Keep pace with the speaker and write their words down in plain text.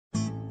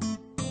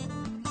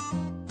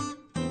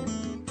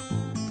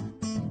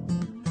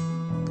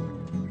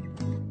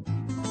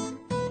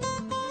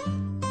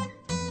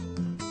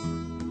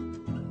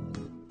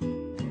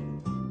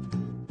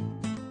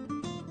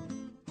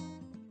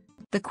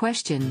The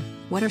question: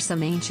 what are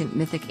some ancient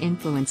mythic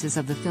influences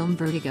of the film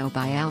Vertigo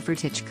by Alfred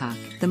Hitchcock?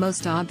 The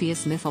most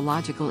obvious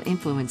mythological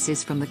influence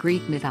is from the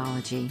Greek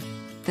mythology.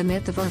 The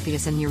myth of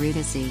Orpheus and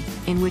Eurydice,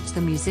 in which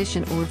the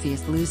musician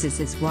Orpheus loses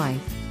his wife,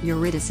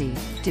 Eurydice,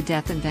 to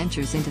death and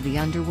ventures into the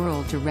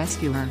underworld to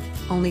rescue her,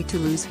 only to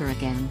lose her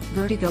again.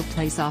 Vertigo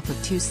plays off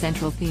of two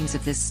central themes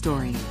of this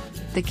story.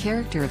 The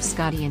character of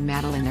Scotty and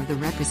Madeline are the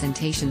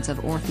representations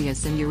of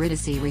Orpheus and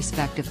Eurydice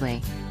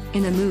respectively.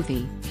 In the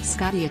movie,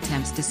 Scotty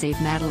attempts to save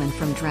Madeline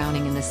from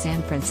drowning in the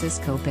San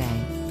Francisco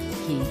Bay.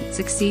 He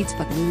succeeds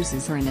but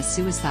loses her in a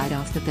suicide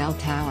off the bell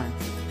tower.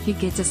 He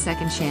gets a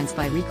second chance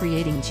by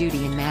recreating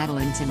Judy in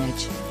Madeline's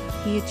image.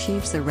 He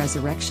achieves the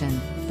resurrection,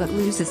 but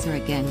loses her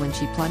again when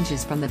she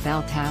plunges from the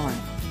bell tower.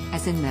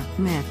 As in the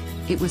myth,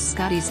 it was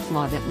Scotty's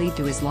flaw that led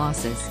to his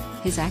losses.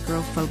 His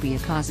acrophobia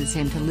causes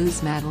him to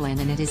lose Madeline,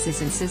 and it is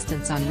his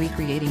insistence on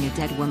recreating a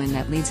dead woman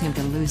that leads him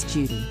to lose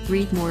Judy.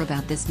 Read more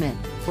about this myth,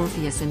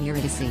 Orpheus and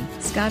Eurydice.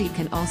 Scotty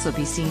can also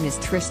be seen as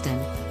Tristan,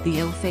 the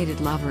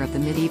ill-fated lover of the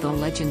medieval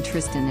legend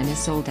Tristan and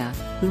Isolde,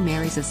 who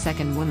marries a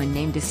second woman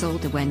named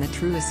Isolde when the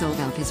true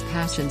Isolde of his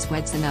passions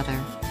weds another.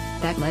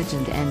 That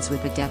legend ends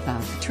with the death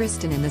of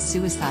Tristan and the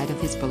suicide of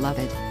his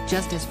beloved,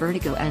 just as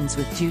Vertigo ends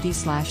with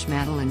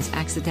Judy/Madeline's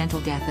accidental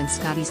death and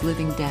Scotty's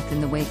living death in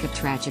the wake of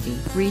tragedy.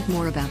 Read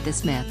more about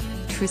this myth,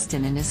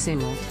 Tristan and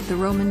Isolde. The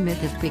Roman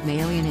myth of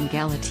Pygmalion in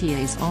Galatea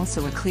is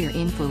also a clear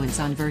influence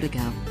on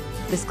Vertigo.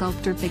 The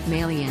sculptor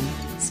Pygmalion,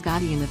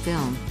 Scotty in the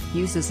film,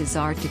 uses his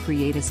art to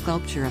create a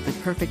sculpture of the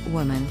perfect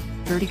woman,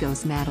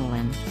 Vertigo's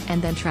Madeline,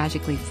 and then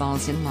tragically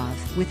falls in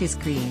love with his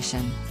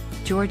creation.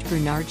 George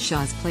Bernard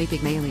Shaw's play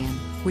Pygmalion,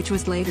 which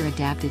was later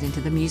adapted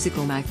into the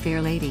musical My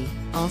Fair Lady,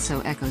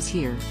 also echoes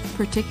here,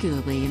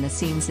 particularly in the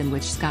scenes in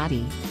which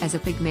Scotty, as a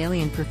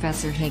Pygmalion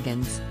Professor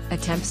Higgins,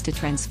 attempts to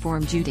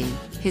transform Judy,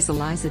 his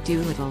Eliza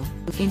Doolittle,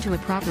 into a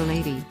proper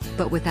lady,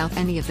 but without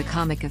any of the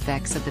comic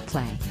effects of the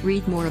play.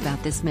 Read more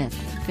about this myth,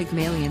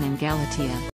 Pygmalion in Galatea.